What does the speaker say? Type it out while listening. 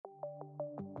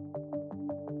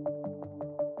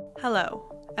Hello,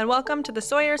 and welcome to the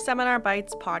Sawyer Seminar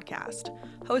Bites podcast,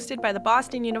 hosted by the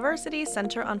Boston University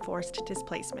Center on Forced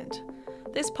Displacement.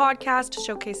 This podcast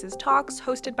showcases talks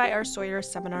hosted by our Sawyer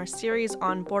Seminar series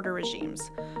on border regimes,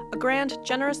 a grant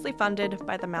generously funded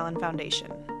by the Mellon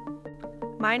Foundation.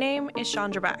 My name is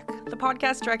Chandra Beck, the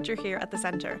podcast director here at the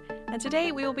Center, and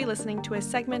today we will be listening to a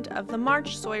segment of the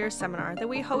March Sawyer Seminar that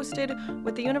we hosted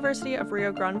with the University of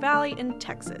Rio Grande Valley in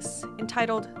Texas,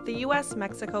 entitled The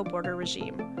U.S.-Mexico Border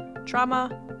Regime: Trauma,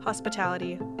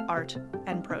 Hospitality, Art,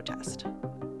 and Protest.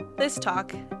 This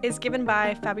talk is given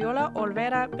by Fabiola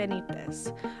Olvera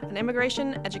Benitez, an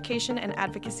Immigration, Education, and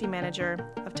Advocacy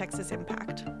Manager of Texas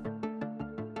Impact.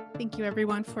 Thank you,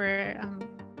 everyone, for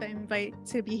the invite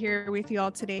to be here with you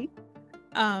all today.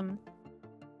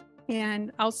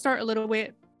 And I'll start a little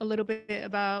bit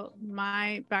about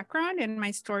my background and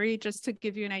my story, just to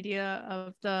give you an idea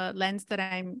of the lens that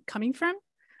I'm coming from,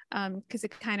 because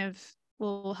it kind of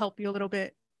will help you a little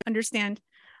bit understand.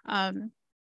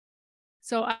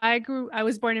 So I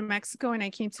was born in Mexico and I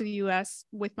came to the US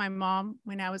with my mom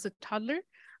when I was a toddler.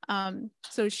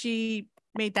 So she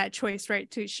made that choice,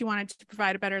 right? She wanted to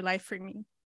provide a better life for me.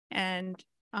 And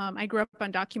I grew up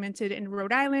undocumented in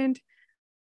Rhode Island.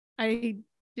 I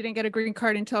didn't get a green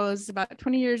card until I was about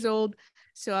 20 years old.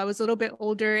 So I was a little bit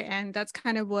older, and that's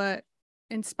kind of what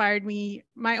inspired me.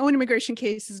 My own immigration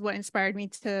case is what inspired me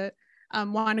to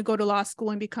want to go to law school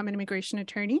and become an immigration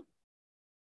attorney.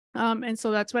 And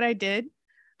so that's what I did.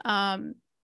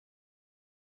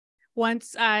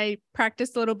 Once I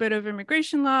practiced a little bit of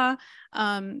immigration law,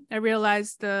 I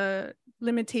realized the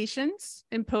limitations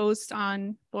imposed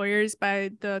on lawyers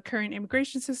by the current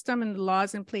immigration system and the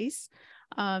laws in place.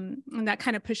 And that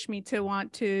kind of pushed me to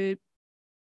want to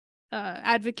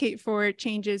advocate for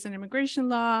changes in immigration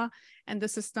law and the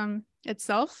system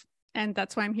itself. And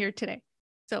that's why I'm here today.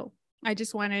 So I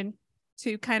just wanted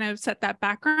to kind of set that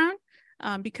background,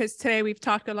 because today we've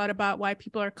talked a lot about why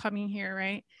people are coming here,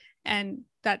 right? And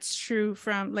that's true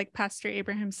from, like Pastor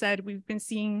Abraham said, we've been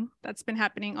seeing that's been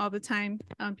happening all the time.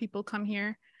 People come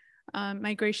here.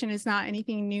 Migration is not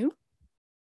anything new.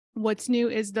 What's new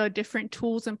is the different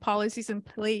tools and policies in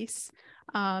place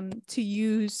to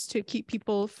use to keep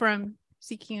people from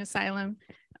seeking asylum.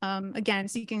 Again,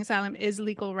 seeking asylum is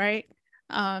legal, right?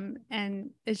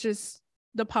 And it's just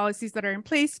the policies that are in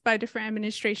place by different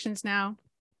administrations now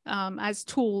as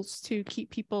tools to keep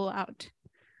people out.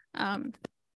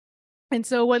 And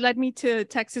so what led me to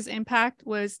Texas Impact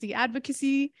was the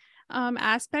advocacy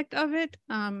aspect of it.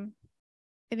 I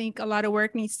think a lot of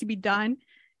work needs to be done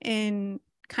in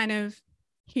kind of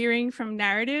hearing from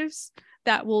narratives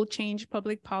that will change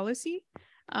public policy.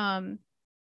 And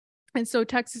so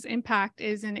Texas Impact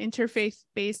is an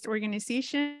interfaith-based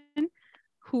organization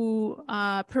who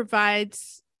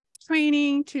provides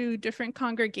training to different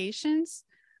congregations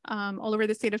all over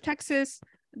the state of Texas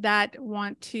that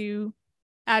want to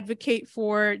advocate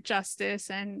for justice,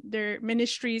 and their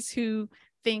ministries who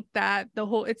think that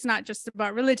it's not just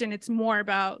about religion, it's more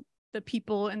about the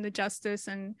people and the justice,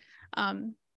 and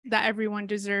that everyone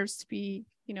deserves to be,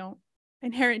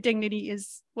 inherent dignity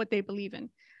is what they believe in.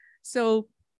 So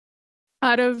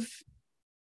out of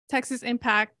Texas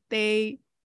Impact,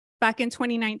 back in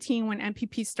 2019, when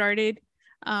MPP started,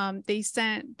 they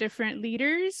sent different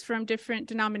leaders from different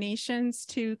denominations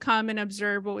to come and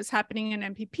observe what was happening in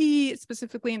MPP,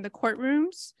 specifically in the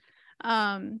courtrooms.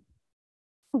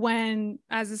 When,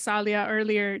 as Asalia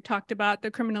earlier talked about,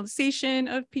 the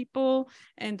criminalization of people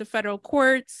in the federal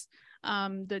courts,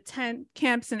 the tent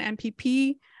camps in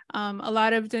MPP, a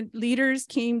lot of the leaders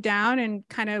came down and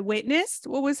kind of witnessed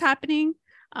what was happening.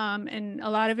 And a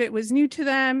lot of it was new to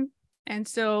them. And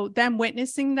so them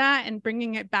witnessing that and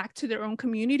bringing it back to their own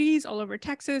communities all over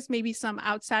Texas, maybe some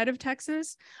outside of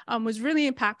Texas, was really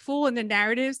impactful. And the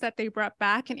narratives that they brought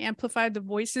back and amplified the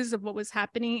voices of what was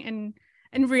happening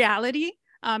in reality,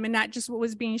 and not just what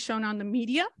was being shown on the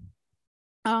media.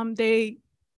 They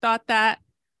thought that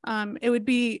it would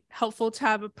be helpful to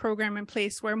have a program in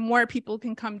place where more people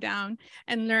can come down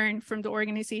and learn from the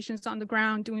organizations on the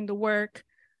ground doing the work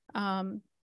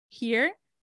here.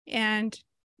 And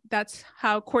that's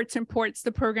how Courts and Ports,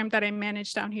 the program that I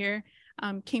manage down here,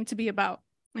 came to be about.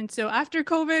 And so after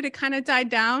COVID, it kind of died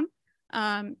down.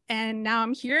 And now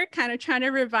I'm here kind of trying to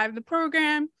revive the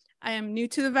program. I am new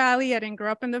to the Valley. I didn't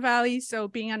grow up in the Valley. So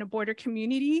being on a border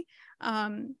community,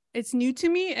 it's new to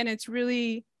me. And it's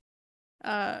really,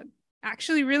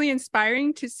 actually really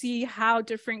inspiring to see how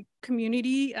different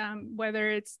community, whether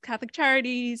it's Catholic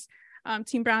Charities,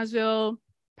 Team Brownsville,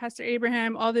 Pastor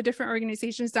Abraham, all the different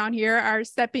organizations down here are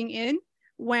stepping in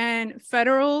when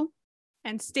federal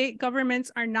and state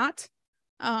governments are not.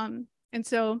 And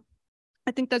so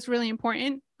I think that's really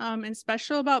important and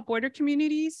special about border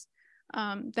communities,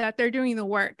 that they're doing the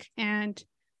work. And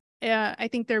I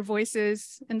think their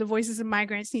voices and the voices of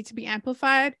migrants need to be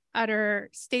amplified at our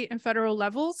state and federal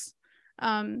levels.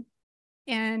 And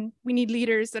we need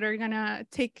leaders that are going to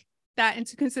take that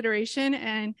into consideration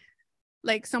and,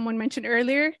 like someone mentioned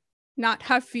earlier, not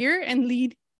have fear and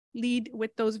lead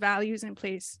with those values in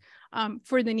place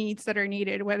for the needs that are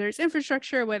needed, whether it's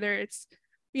infrastructure, whether it's,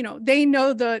 they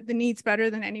know the needs better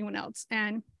than anyone else.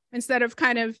 And instead of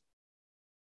kind of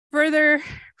further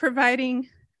providing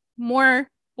more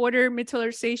border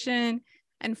militarization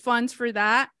and funds for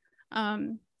that,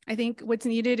 I think what's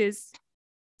needed is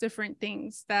different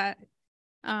things that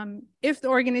if the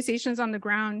organizations on the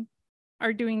ground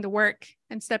are doing the work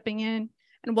and stepping in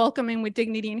and welcoming with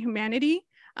dignity and humanity,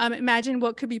 imagine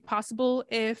what could be possible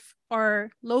if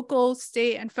our local,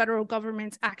 state, and federal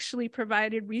governments actually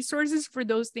provided resources for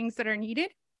those things that are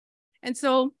needed. And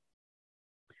so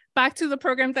back to the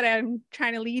program that I'm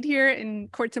trying to lead here in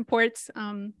Courts and Ports.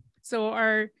 So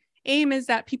our aim is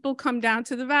that people come down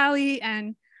to the Valley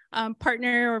and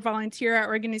partner or volunteer at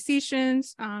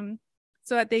organizations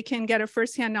so that they can get a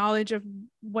firsthand knowledge of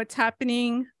what's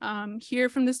happening, hear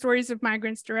from the stories of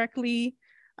migrants directly.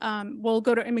 We'll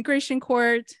go to immigration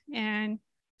court and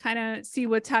kind of see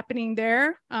what's happening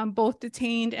there, both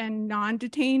detained and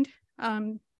non-detained.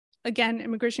 Again,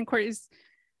 immigration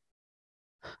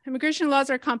laws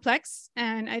are complex,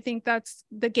 and I think that's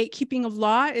the gatekeeping of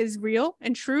law is real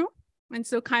and true. And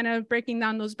so kind of breaking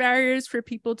down those barriers for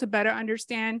people to better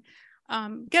understand,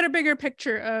 get a bigger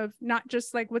picture of not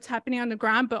just like what's happening on the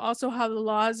ground, but also how the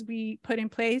laws we put in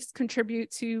place contribute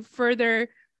to further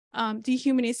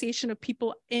dehumanization of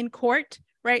people in court,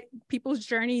 right? People's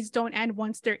journeys don't end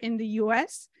once they're in the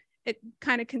US. It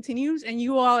kind of continues, and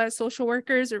you all as social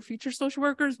workers or future social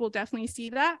workers will definitely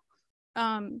see that.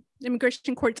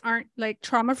 Immigration courts aren't like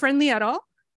trauma friendly at all,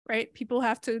 right? People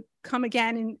have to come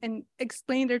again and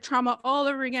explain their trauma all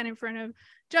over again in front of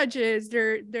judges,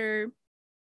 their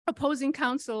opposing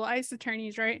counsel, ICE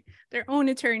attorneys, right? Their own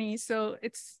attorneys. So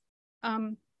it's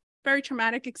very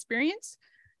traumatic experience.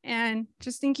 And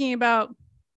just thinking about,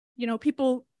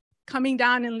 people coming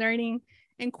down and learning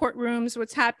in courtrooms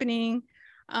what's happening.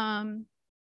 And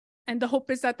the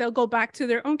hope is that they'll go back to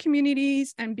their own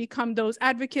communities and become those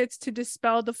advocates to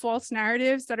dispel the false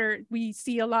narratives that we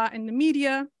see a lot in the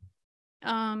media,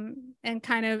 and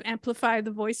kind of amplify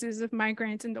the voices of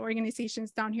migrants and the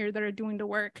organizations down here that are doing the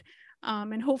work.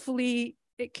 And hopefully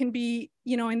it can be,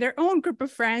 in their own group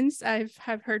of friends.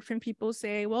 Have heard from people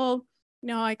say, well,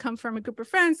 I come from a group of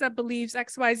friends that believes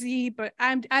XYZ, but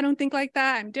I don't think like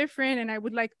that. I'm different. And I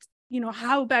would like,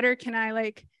 how better can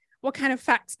I what kind of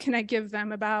facts can I give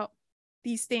them about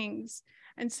these things?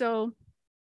 And so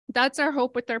that's our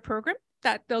hope with our program,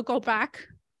 that they'll go back,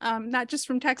 not just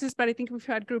from Texas, but I think we've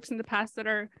had groups in the past that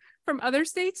are from other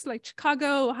states like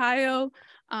Chicago, Ohio,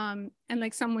 and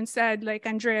like someone said, like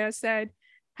Andrea said,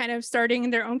 kind of starting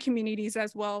in their own communities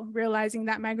as well, realizing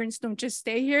that migrants don't just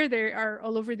stay here, they are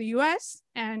all over the US,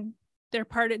 and they're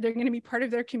going to be part of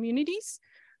their communities.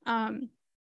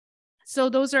 So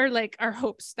those are like our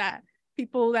hopes, that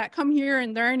people that come here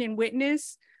and learn and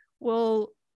witness will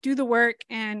do the work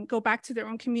and go back to their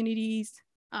own communities,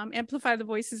 amplify the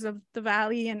voices of the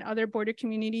Valley and other border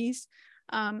communities,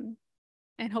 and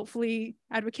hopefully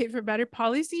advocate for better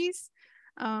policies.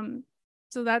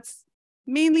 So that's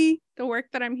mainly the work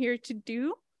that I'm here to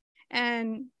do.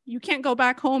 And you can't go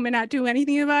back home and not do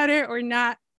anything about it, or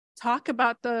not talk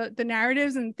about the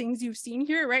narratives and things you've seen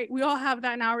here, right? We all have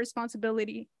that in our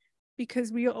responsibility,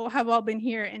 because we all have been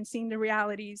here and seen the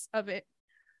realities of it.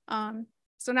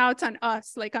 So now it's on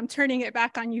us. Like, I'm turning it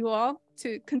back on you all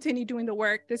to continue doing the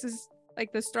work. This is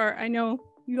like the start. I know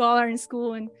you all are in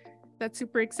school and that's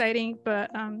super exciting, but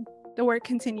the work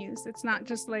continues. It's not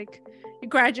just like you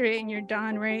graduate and you're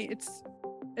done, right?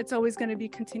 It's always going to be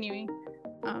continuing.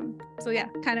 So yeah,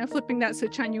 kind of flipping that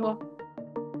switch on you all.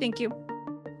 Thank you.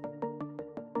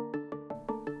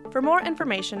 For more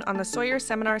information on the Sawyer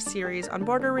Seminar series on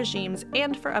border regimes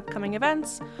and for upcoming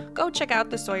events, go check out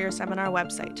the Sawyer Seminar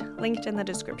website, linked in the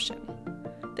description.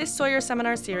 This Sawyer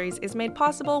Seminar series is made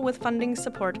possible with funding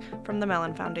support from the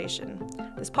Mellon Foundation.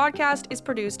 This podcast is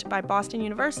produced by Boston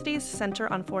University's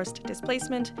Center on Forced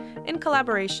Displacement in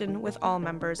collaboration with all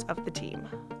members of the team.